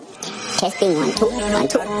Testing 1 2 1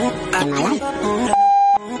 2. Am I live?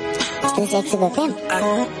 It's Active FM.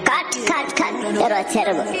 Cut. That was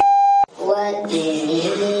terrible. What is...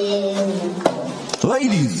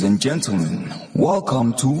 Ladies and gentlemen,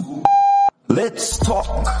 welcome to Let's Talk,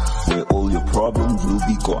 where all your problems will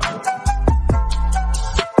be gone.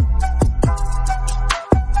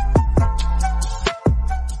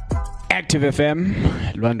 Active FM,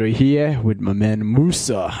 Lwando here with my man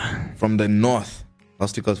Musa. From the north.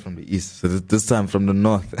 Last week was from the east, so this time from the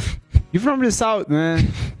north. You from the south,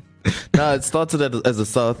 man? No, it started as the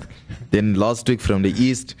south, then last week from the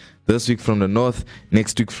east, this week from the north,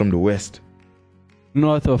 next week from the west.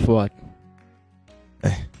 North of what?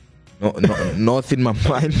 North in my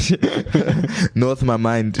mind. North my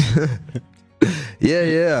mind.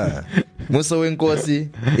 Yeah. Musa Wenkosi,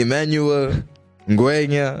 Emmanuel,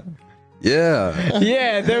 Ngwenya.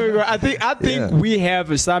 Yeah, there we go. I think we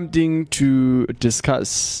have something to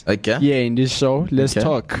discuss. Okay. Yeah, in this show, let's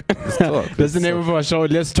talk. That's the name of our show.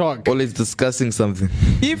 Let's talk. Always discussing something.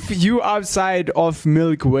 If you outside of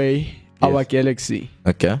Milky Way, our galaxy,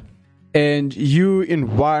 okay, and you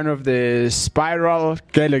in one of the spiral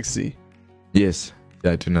galaxy, yes,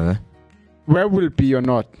 yeah, I do know that. Where will it be or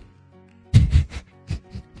not?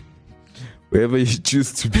 Wherever you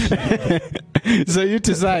choose to be. So you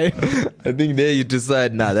decide. I think there you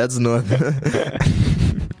decide. Nah, that's not.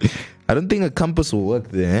 I don't think a compass will work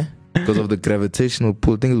there because of the gravitational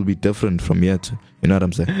pull. I think it'll be different from here to. You know what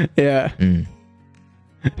I'm saying? Yeah.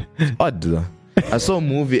 It's odd though. I saw a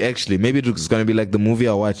movie actually. Maybe it's gonna be like the movie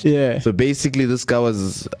I watched. Yeah. So basically, this guy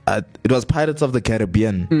was. It was Pirates of the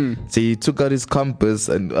Caribbean. So he took out his compass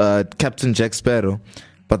and Captain Jack Sparrow,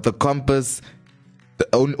 but the compass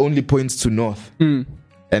only points to north.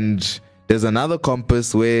 And there's another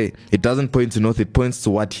compass where it doesn't point to north, it points to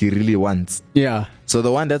what he really wants. Yeah. So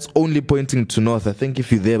the one that's only pointing to north, I think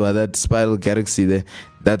if you're there by that spiral galaxy there,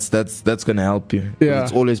 that's gonna help you. Yeah.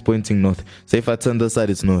 It's always pointing north. So if I turn this side,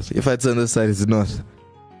 it's north. If I turn this side, it's north.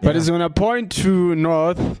 But it's gonna point to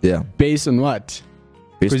north. Yeah. Based on what?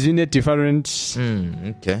 Because you need different.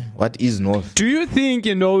 Okay. What is north? Do you think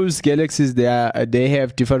in those galaxies they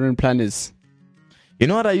have different planets? You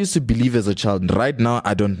know what I used to believe as a child? Right now,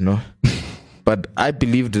 I don't know. But I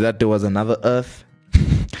believed that there was another Earth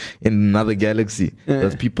in another galaxy.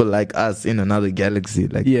 There's people like us in another galaxy.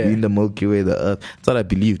 Like in the Milky Way, the Earth. That's what I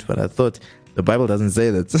believed. But I thought the Bible doesn't say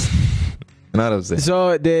that. You know what I'm saying?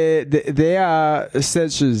 So there are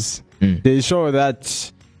searches. They show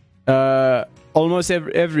that almost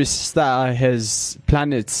every star has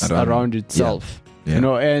planets around itself. Yeah. You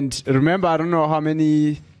know, and remember, I don't know how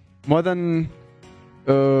many, more than...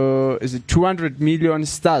 is it 200 million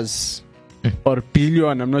stars or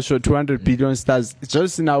billion? I'm not sure. 200 billion stars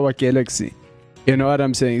just in our galaxy. You know what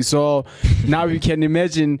I'm saying? So now you can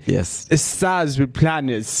imagine stars with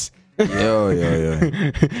planets. Yeah.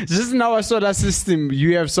 Just in our solar system,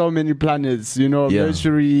 you have so many planets. You know,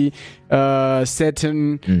 Mercury,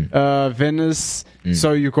 Saturn, Venus.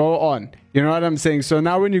 So you go on. You know what I'm saying? So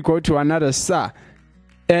now when you go to another star,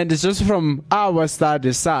 and it's just from our star,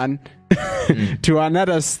 the sun, to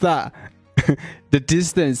another star, the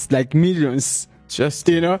distance like millions. Just,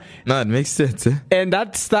 you know? No, it makes sense. And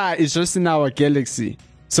that star is just in our galaxy.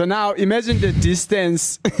 So now imagine the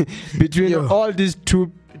distance between all these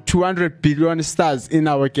 200 billion stars in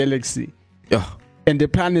our galaxy. Yeah. And the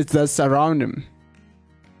planets that surround them.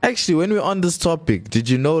 Actually, when we're on this topic, did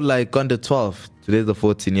you know like on the 12th, today's the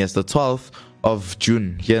 14th, yes, the 12th of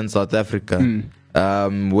June here in South Africa,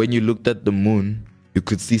 when you looked at the moon, you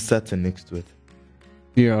could see Saturn next to it.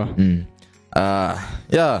 Yeah.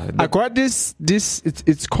 I got this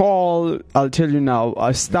it's called, I'll tell you now,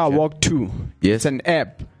 Star Walk 2. Yes. It's an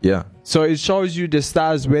app. Yeah. So it shows you the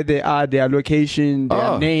stars, where they are, their location,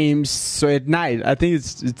 their names. So at night, I think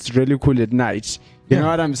it's really cool at night. You know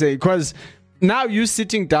what I'm saying? Because now you're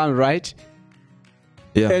sitting down, right?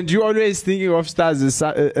 Yeah. And you're always thinking of stars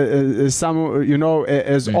as some, you know,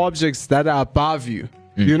 as objects that are above you.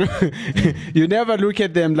 You know, you never look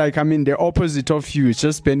at them like, I mean, the opposite of you, it's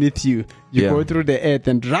just beneath you. You go through the earth,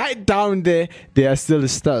 and right down there are still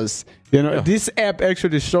stars. You know, this app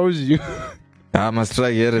actually shows you. I must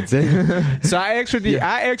try get it. So I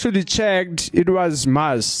actually checked. It was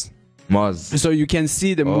Mars. So you can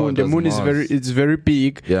see the moon. The moon is very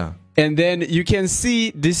big. Yeah. And then you can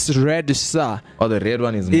see this red star. Oh, the red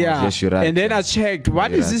one is Mars. Yeah. Yes, you're right. And then I checked,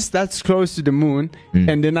 what is this that's close to the moon?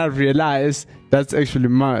 And then I realized that's actually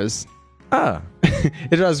Mars.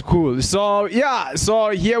 It was cool. So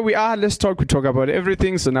here we are. We talk about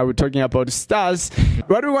everything. So now we're talking about stars.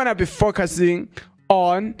 What we want to be focusing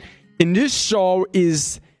on in this show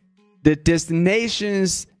is the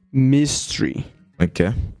destinations mystery.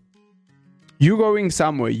 Okay. You going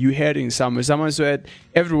somewhere, you heading somewhere. Someone said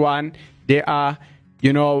everyone, they are,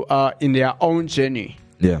 in their own journey.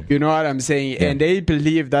 Yeah. You know what I'm saying? Yeah. And they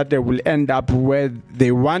believe that they will end up where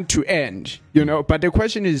they want to end. But the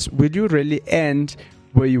question is, will you really end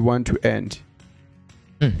where you want to end?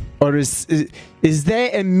 Or is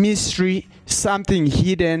there a mystery, something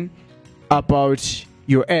hidden about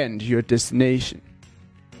your end, your destination?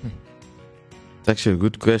 It's actually a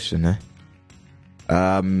good question,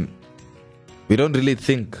 we don't really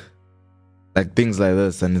think like things like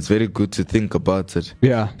this, and it's very good to think about it.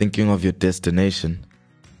 Yeah. Thinking of your destination.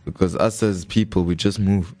 Because us as people, we just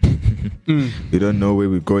move. We don't know where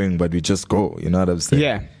we're going, but we just go. You know what I'm saying?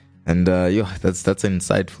 Yeah. And that's an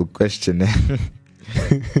insightful question.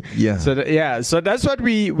 Yeah. So that's what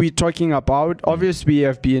we're talking about. Obviously, we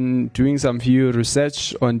have been doing some few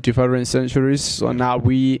research on different centuries. So now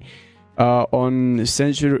we on the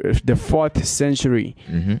 4th century.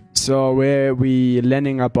 So where we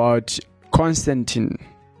learning about Constantine.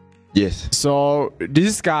 Yes. So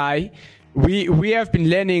this guy, we have been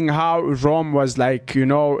learning how Rome was like,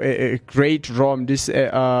 a great Rome, this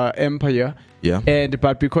empire. Yeah.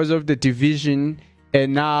 But because of the division,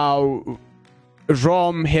 and now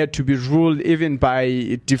Rome had to be ruled even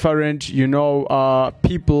by different,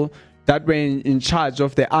 people that were in charge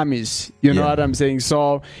of the armies. You know what I'm saying?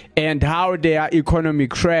 So, and how their economy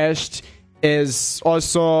crashed is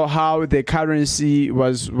also how the currency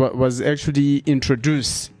was actually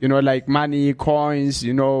introduced. Like money, coins,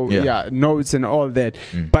 notes and all that.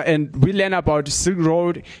 And we learn about Silk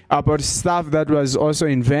Road, about stuff that was also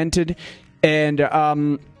invented. And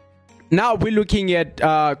now we're looking at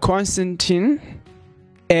Constantine.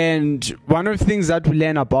 And one of the things that we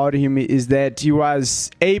learn about him is that he was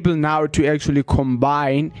able now to actually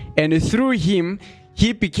combine, and through him,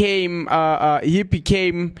 he became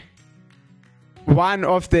one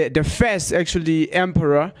of the first actually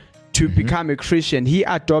emperor to become a Christian. He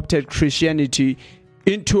adopted Christianity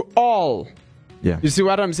into all. Yeah. You see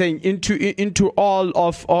what I'm saying? Into all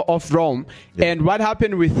of Rome. Yeah. And what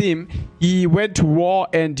happened with him, he went to war,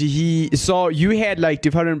 and you had like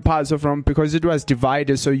different parts of Rome because it was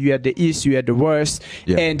divided. So you had the east, you had the west.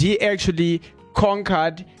 Yeah. And he actually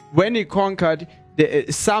conquered. When he conquered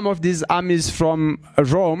some of these armies from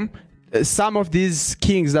Rome, some of these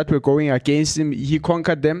kings that were going against him, he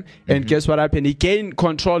conquered them. And guess what happened? He gained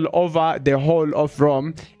control over the whole of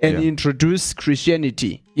Rome and introduced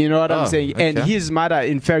Christianity. You know what I'm saying? Okay. And his mother,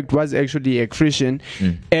 in fact, was actually a Christian.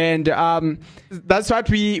 And that's what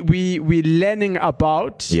we learning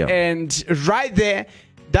about. Yeah. And right there,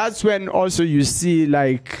 that's when also you see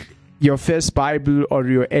like your first Bible or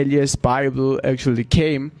your earliest Bible actually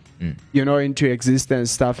came. Into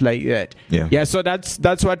existence, stuff like that. Yeah. So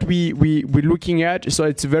that's what we're looking at. So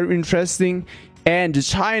it's very interesting. And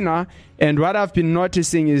China, and what I've been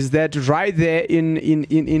noticing is that right there in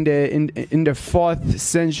the 4th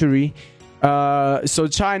century, so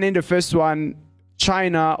China in the first one,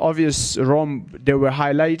 China, obvious Rome, they were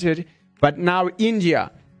highlighted, but now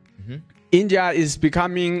India. India is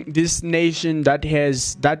becoming this nation that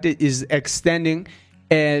is extending,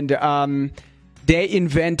 and they're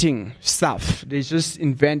inventing stuff. They're just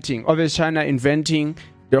inventing. Obviously, China inventing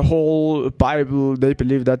the whole Bible. They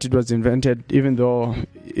believe that it was invented, even though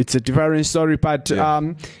it's a different story. But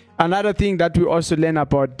another thing that we also learn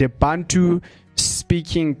about the Bantu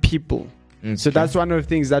speaking people. So that's one of the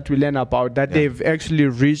things that we learn about, that they've actually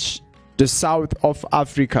reached the south of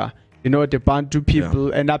Africa. The Bantu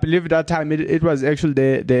people. And I believe that time it was actually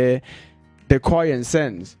the Khoi and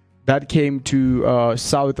Sens that came to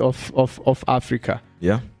south of Africa.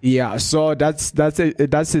 Yeah. So that's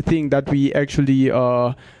a thing that we actually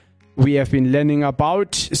we have been learning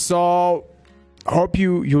about. So hope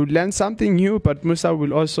you learn something new. But Musa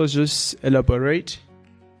will also just elaborate.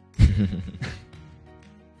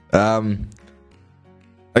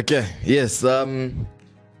 Okay. Yes.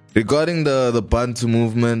 Regarding the Bantu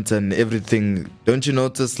movement and everything, don't you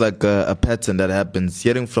notice like a pattern that happens?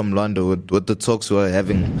 Hearing from Lwando with the talks we were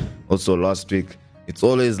having also last week, it's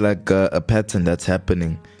always like a pattern that's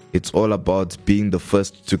happening. It's all about being the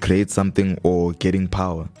first to create something or getting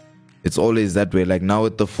power. It's always that way. Like now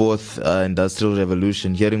with the 4th industrial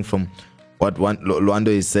revolution, hearing from what Lwando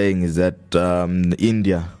is saying is that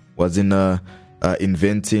India was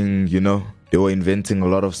inventing, they were inventing a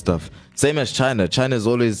lot of stuff. Same as China. China is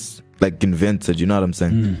always like invented, you know what I'm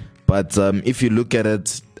saying? But if you look at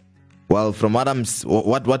it, well, from what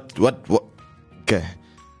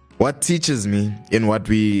what teaches me in what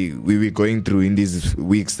we were going through in these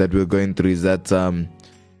weeks that we're going through is that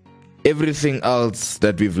everything else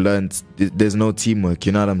that we've learned, there's no teamwork.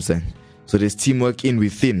 You know what I'm saying? So there's teamwork in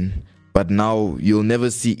within, but now you'll never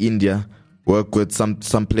see India work with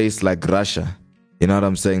some place like Russia. You know what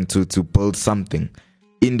I'm saying? To build something.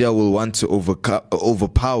 India will want to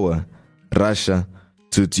overpower Russia.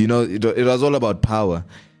 It was all about power.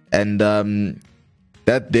 And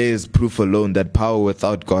that there is proof alone that power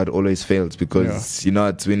without God always fails. Because,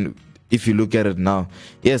 if you look at it now,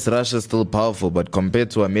 yes, Russia is still powerful, but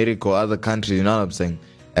compared to America or other countries, you know what I'm saying?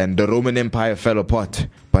 And the Roman Empire fell apart,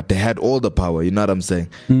 but they had all the power, you know what I'm saying?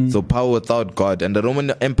 So power without God. And the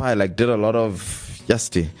Roman Empire did a lot of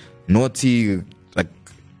naughty,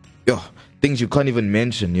 things you can't even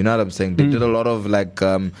mention, you know what I'm saying? They did a lot of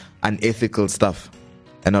unethical stuff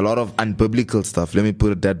and a lot of unbiblical stuff. Let me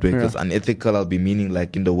put it that way, because unethical I'll be meaning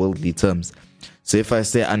in the worldly terms. So if I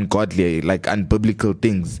say ungodly, unbiblical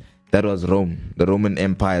things, that was Rome, the Roman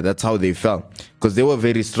Empire. That's how they fell, because they were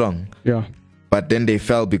very strong. Yeah. But then they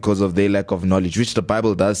fell because of their lack of knowledge, which the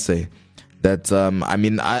Bible does say. That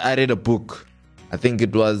I read a book. I think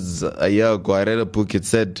it was a year ago. I read a book. It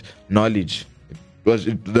said knowledge.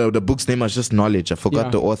 The book's name was just knowledge. I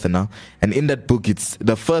forgot the author now. And in that book, it's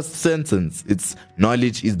the first sentence. It's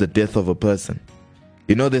knowledge is the death of a person.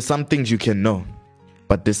 There's some things you can know,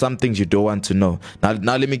 but there's some things you don't want to know.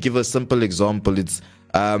 Now let me give a simple example. It's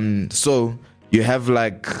so you have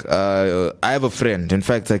I have a friend. In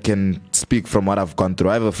fact, I can speak from what I've gone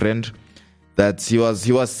through. I have a friend that he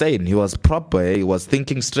was sane. He was proper. He was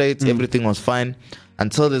thinking straight. Everything was fine.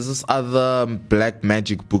 Until there's this other black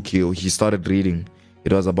magic book he started reading.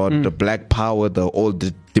 It was about the black power, all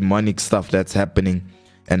the demonic stuff that's happening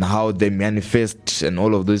and how they manifest and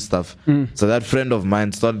all of this stuff. So that friend of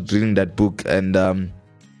mine started reading that book, and I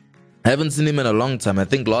haven't seen him in a long time. I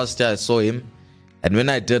think last year I saw him, and when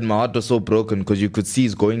I did, my heart was so broken because you could see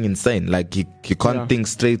he's going insane. He can't think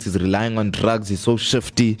straight. He's relying on drugs. He's so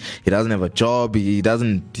shifty. He doesn't have a job.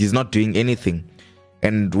 He's not doing anything.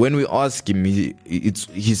 And when we ask him, he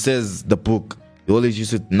says the book. He always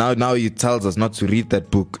used to. Now he tells us not to read that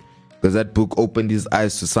book, because that book opened his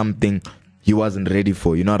eyes to something he wasn't ready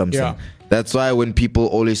for. You know what I'm saying? That's why when people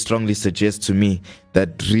always strongly suggest to me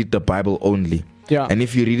that read the Bible only. Yeah. And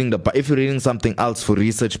if you're reading something else for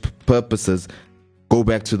research purposes, go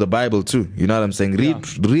back to the Bible too. You know what I'm saying?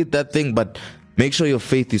 Read that thing, but make sure your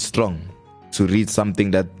faith is strong to read something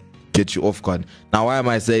that get you off guard. Now, why am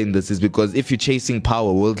I saying this? Is because if you're chasing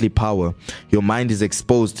power, worldly power, your mind is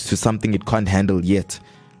exposed to something it can't handle yet.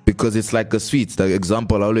 Because it's like a sweet. The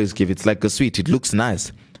example I always give, it's like a sweet. It looks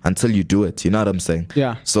nice until you do it. You know what I'm saying?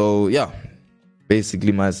 Yeah. So,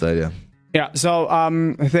 basically my side, Yeah, so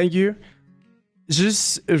thank you.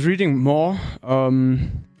 Just reading more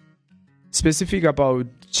specific about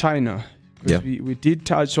China. We did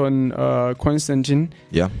touch on Constantine.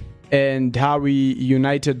 Yeah. And how we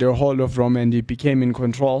united the whole of Rome and it became in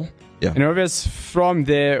control. Yeah. And obviously from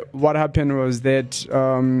there, what happened was that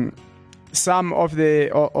some of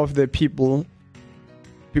the people,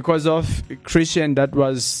 because of Christian that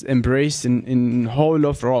was embraced in whole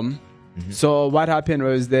of Rome, so what happened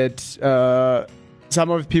was that some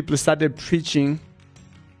of the people started preaching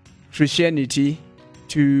Christianity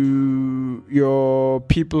to your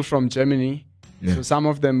people from Germany. Yeah. So some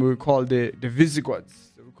of them we call the Visigoths.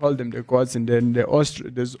 Call them the gods, and then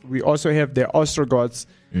we also have the Ostrogoths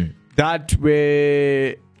that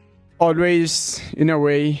were always, in a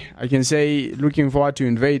way, I can say, looking forward to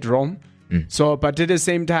invade Rome. So, but at the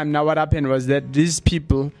same time, now what happened was that these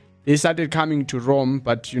people, they started coming to Rome,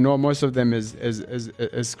 but most of them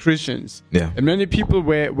as Christians. Yeah. And many people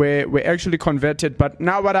were actually converted. But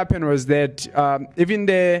now what happened was that even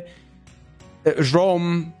the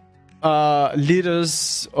Rome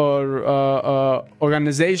leaders or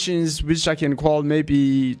organizations, which I can call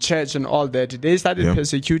maybe church and all that, they started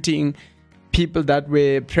persecuting people that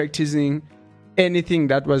were practicing anything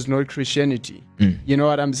that was not Christianity. You know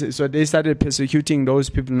what I'm saying? So they started persecuting those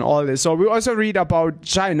people and all this. So we also read about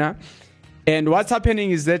China, and what's happening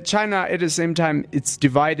is that China at the same time it's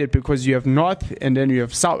divided, because you have north and then you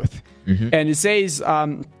have south. And it says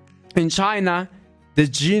in China, the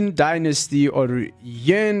Jin dynasty or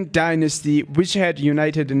Yuan dynasty, which had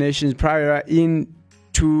united the nations prior in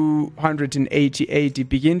 280 AD,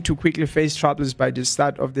 began to quickly face troubles by the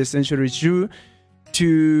start of the century due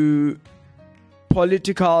to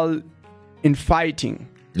political infighting.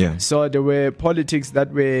 Yeah. So there were politics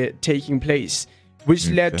that were taking place, which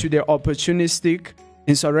led to the opportunistic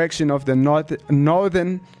insurrection of the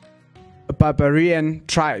northern barbarian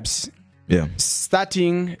tribes. Yeah.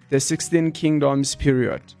 Starting the 16 kingdoms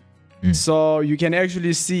period. So you can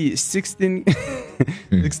actually see 16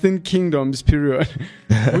 16 kingdoms period,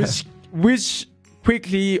 which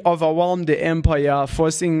quickly overwhelmed the empire,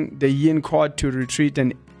 forcing the Yin court to retreat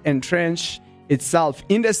and entrench itself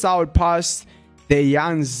in the south past the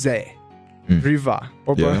Yangtze River.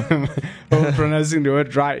 Hope I'm pronouncing the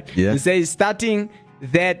word right. Yeah. It says starting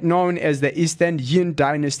that known as the Eastern Yin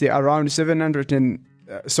dynasty around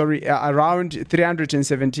around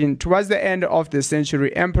 317, towards the end of the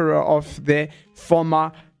century, emperor of the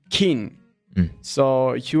former Qin.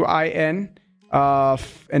 So Huin,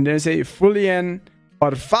 and then say Fulian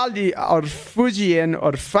or Fali or Fujian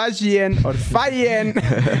or Fajian or Fayen.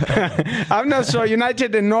 I'm not sure.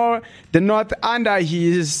 United the North under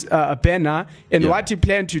his banner, and what he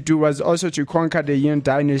planned to do was also to conquer the Yin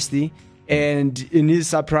dynasty. And in his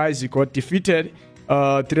surprise, he got defeated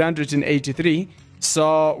 383.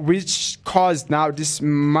 So, which caused now this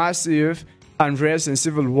massive unrest and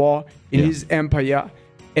civil war in his empire.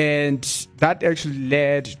 And that actually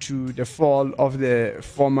led to the fall of the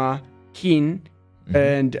former Qin.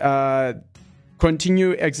 And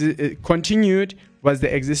continued was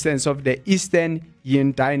the existence of the Eastern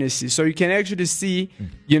Yin dynasty. So you can actually see,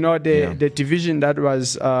 the division that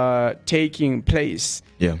was taking place.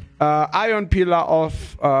 Iron Pillar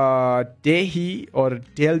of Delhi or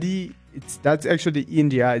Delhi. That's actually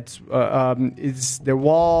India. It's the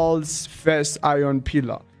world's first iron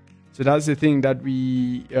pillar. So that's the thing that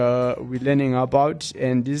we're learning about,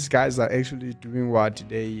 and these guys are actually doing what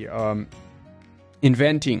they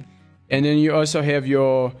inventing. And then you also have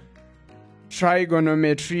your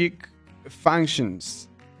trigonometric functions,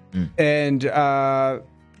 and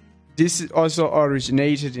this also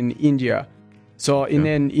originated in India. So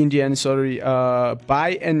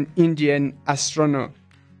by an Indian astronomer.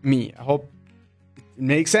 I hope it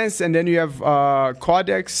makes sense. And then you have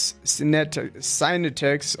Codex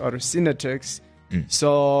Sinaiticus or Sinaiticus,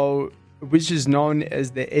 so which is known as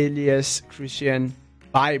the earliest Christian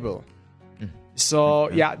Bible. So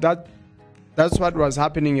that's what was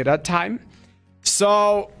happening at that time.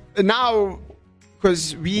 So now,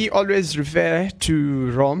 because we always refer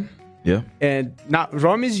to Rome, and now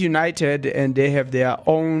Rome is united and they have their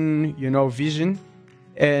own, vision.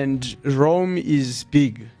 And Rome is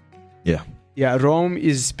big. Rome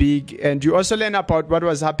is big. And you also learn about what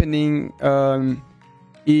was happening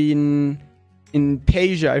in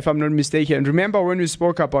Persia, if I'm not mistaken. Remember when we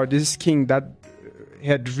spoke about this king that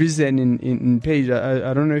had risen in Persia?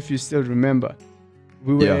 I don't know if you still remember.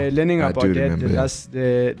 We were learning about that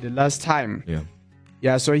the last time.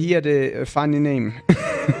 So he had a funny name.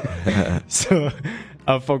 So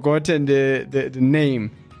I've forgotten the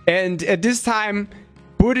name. And at this time,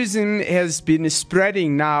 Buddhism has been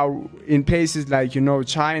spreading now in places like,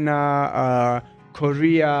 China,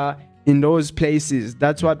 Korea, in those places.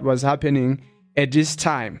 That's what was happening at this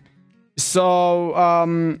time. So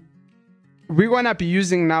we're going to be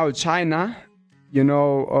using now China,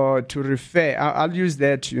 to refer. I'll use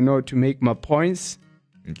that, to make my points.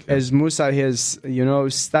 As Musa has,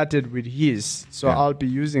 started with his. So I'll be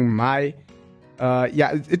using my,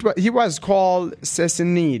 he was called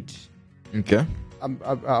Sassanid. I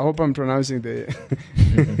hope I'm pronouncing the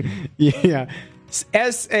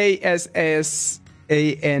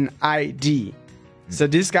Sassanid. So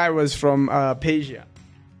this guy was from Persia,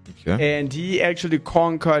 and he actually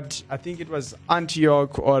conquered, I think it was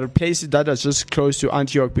Antioch or places that are just close to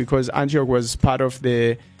Antioch, because Antioch was part of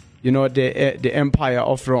the empire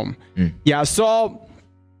of Rome. So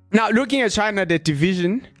now looking at China, the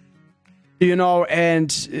division,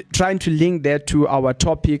 and trying to link that to our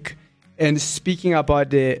topic. And speaking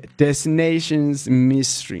about the destination's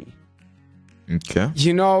mystery.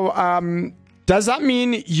 Does that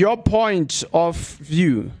mean your point of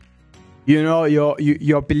view,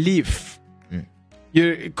 your belief?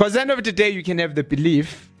 Because at the end of the day, you can have the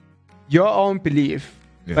belief, your own belief,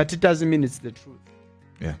 but it doesn't mean it's the truth.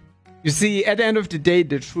 You see, at the end of the day,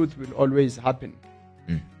 the truth will always happen.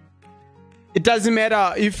 It doesn't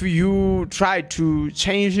matter if you try to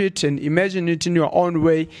change it and imagine it in your own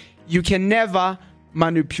way. You can never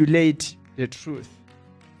manipulate the truth.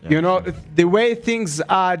 The way things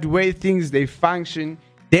are, the way things they function,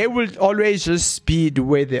 they will always just be the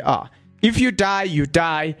way they are. If you die, you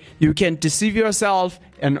die. You can deceive yourself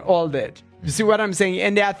and all that. You see what I'm saying?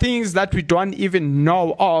 And there are things that we don't even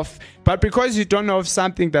know of. But because you don't know of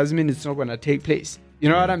something doesn't mean it's not going to take place. You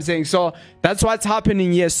know what I'm saying? So that's what's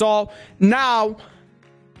happening here. So now,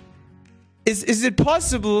 is it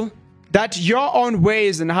possible that your own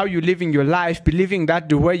ways and how you live in your life, believing that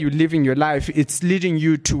the way you live in your life, it's leading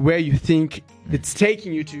you to where you think it's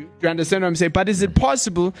taking you to? Do you understand what I'm saying? But is it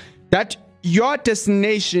possible that your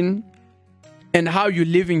destination and how you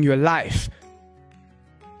live in your life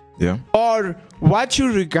Yeah. or what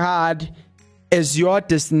you regard as your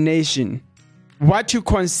destination, what you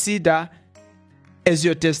consider as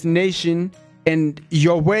your destination and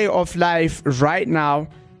your way of life right now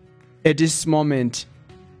at this moment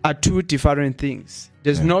are two different things.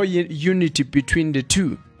 There's no unity between the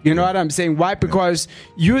two. You know what I'm saying? Why? Because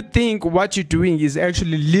you think what you're doing is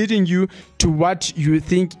actually leading you to what you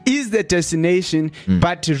think is the destination,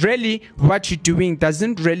 but really what you're doing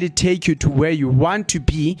doesn't really take you to where you want to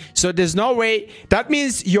be. So there's no way. That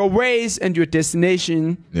means your ways and your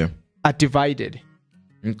destination are divided.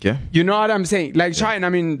 Okay. You know what I'm saying? Like China, I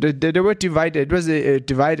mean, they were divided. It was a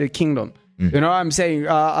divided kingdom. You know what I'm saying?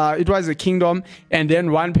 It was a kingdom, and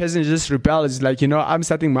then one person just rebelled. It's like, I'm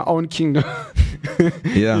starting my own kingdom.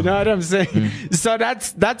 Yeah. You know what I'm saying? So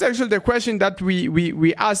that's actually the question that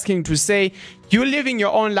we asking, to say, you're living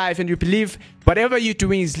your own life and you believe whatever you're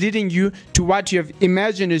doing is leading you to what you have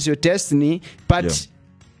imagined as your destiny, but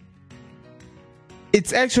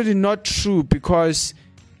it's actually not true, because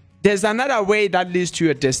there's another way that leads to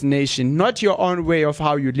your destination, not your own way of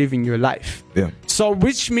how you're living your life. Yeah. So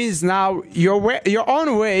which means now your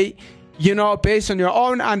own way, based on your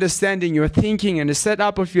own understanding, your thinking, and the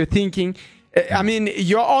setup of your thinking, I mean,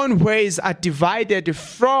 your own ways are divided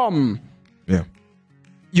from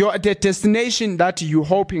the destination that you're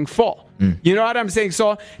hoping for. You know what I'm saying?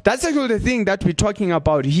 So that's actually the thing that we're talking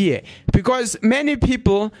about here, because many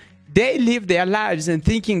people, they live their lives and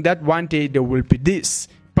thinking that one day there will be this.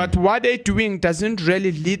 But what they're doing doesn't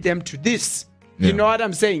really lead them to this. You know what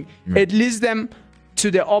I'm saying? It leads them to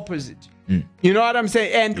the opposite. You know what I'm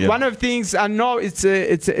saying? And one of the things, I know it's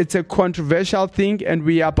a controversial thing, and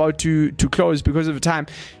we are about to close because of time.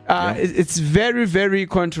 It's very, very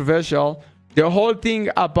controversial. The whole thing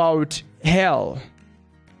about hell.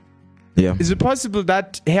 Yeah. Is it possible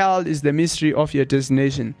that hell is the mystery of your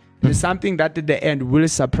destination? It's something that at the end will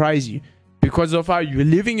surprise you because of how you're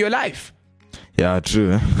living your life. Yeah,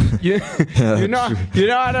 true. You know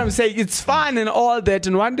what I'm saying? It's fun and all that,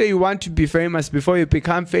 and one day you want to be famous before you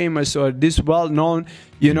become famous, or this well-known,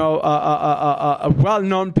 a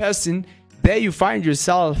well-known person. There you find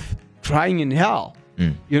yourself trying in hell.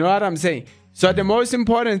 You know what I'm saying? So the most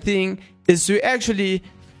important thing is to actually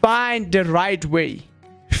find the right way.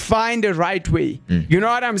 Find the right way. You know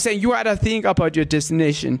what I'm saying? You gotta think about your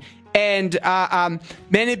destination. And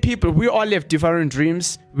many people, we all have different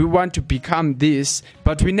dreams. We want to become this,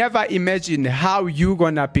 but we never imagine how you're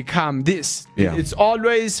gonna become this. It's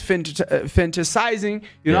always fantasizing,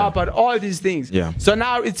 about all these things. So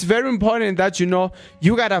now it's very important that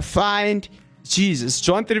you gotta find Jesus.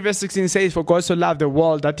 John 3 verse 16 says, "For God so loved the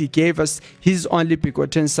world that he gave us his only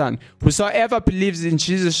begotten Son. Whosoever believes in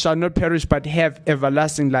Jesus shall not perish but have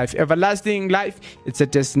everlasting life." Everlasting life, it's a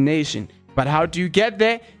destination. But how do you get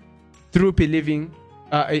there? Through believing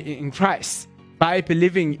in Christ, by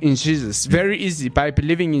believing in Jesus. Very easy, by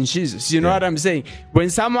believing in Jesus. You know what I'm saying? When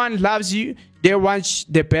someone loves you, they want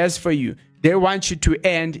the best for you. They want you to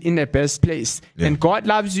end in the best place. And God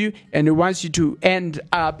loves you, and he wants you to end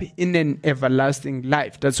up in an everlasting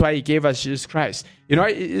life. That's why he gave us Jesus Christ.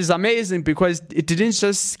 It's amazing, because it didn't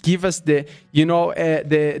just give us the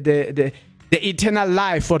eternal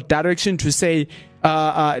life or direction to say,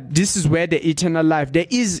 this is where the eternal life, there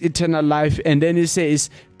is eternal life. And then he says,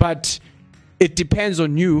 but it depends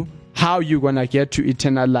on you how you're going to get to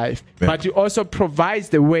eternal life. But he also provides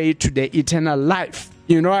the way to the eternal life.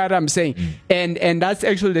 You know what I'm saying? And that's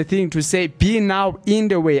actually the thing, to say, be now in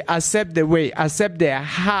the way, accept the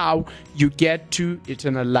how you get to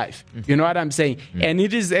eternal life. You know what I'm saying? And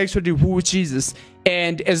it is actually who Jesus.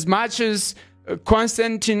 And as much as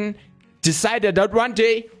Constantine decided that one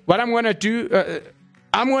day, what I'm going to do,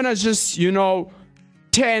 I'm going to just,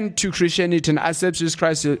 turn to Christianity and accept Jesus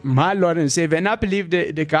Christ as my Lord and Savior. And I believe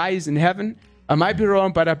the guy is in heaven. I might be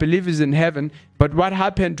wrong, but I believe he's in heaven. But what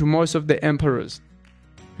happened to most of the emperors?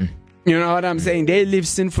 You know what I'm saying? They live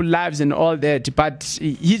sinful lives and all that, but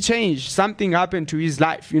he changed. Something happened to his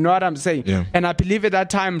life. You know what I'm saying? And I believe at that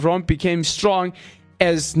time Rome became strong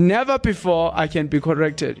as never before. I can be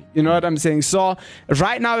corrected. You know what I'm saying? So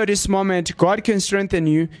right now at this moment, God can strengthen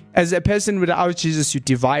you. As a person without Jesus, you're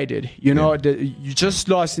divided. You just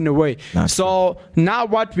lost in a way. So now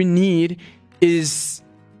what we need is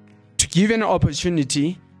to give an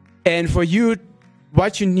opportunity, and for you,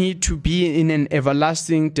 what you need to be in an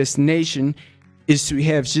everlasting destination is to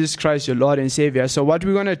have Jesus Christ, your Lord and Savior. So what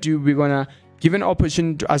we're going to do, we're going to given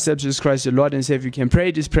opportunity to accept Jesus Christ, your Lord and Savior, you can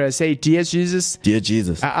pray this prayer. Say, Dear Jesus,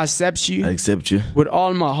 I accept you. I accept you With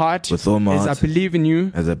all my heart. with all my as heart. I believe in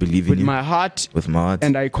you. As I believe in with you. my heart. With my heart.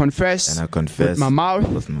 And I confess. With my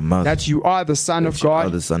mouth. That you are the Son of God. You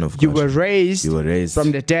are the Son of God. You were raised.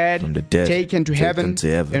 From the dead. Taken to heaven.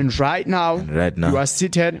 And right now. You are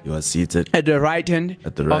seated. At the right hand.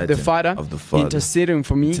 Of the Father. Interceding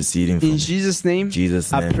for me. In Jesus' name.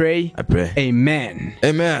 I pray. Amen.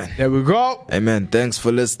 There we go. Amen. Thanks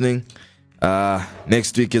for listening.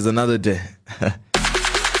 Next week is another day.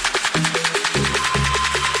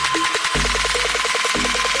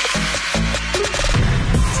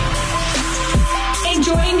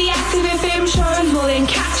 Enjoying the Active FM shows? Well, then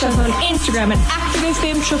catch us on Instagram at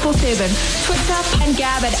ActiveFM777, Twitter and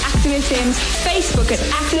Gab at ActiveFM, Facebook at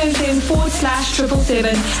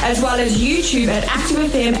ActiveFM/777, as well as YouTube at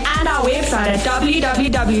ActiveFM and our website at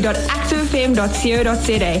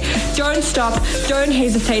www.activefm.co.za. Don't stop, don't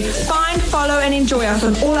hesitate. Find, follow and enjoy us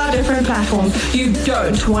on all our different platforms. You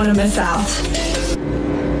don't want to miss out.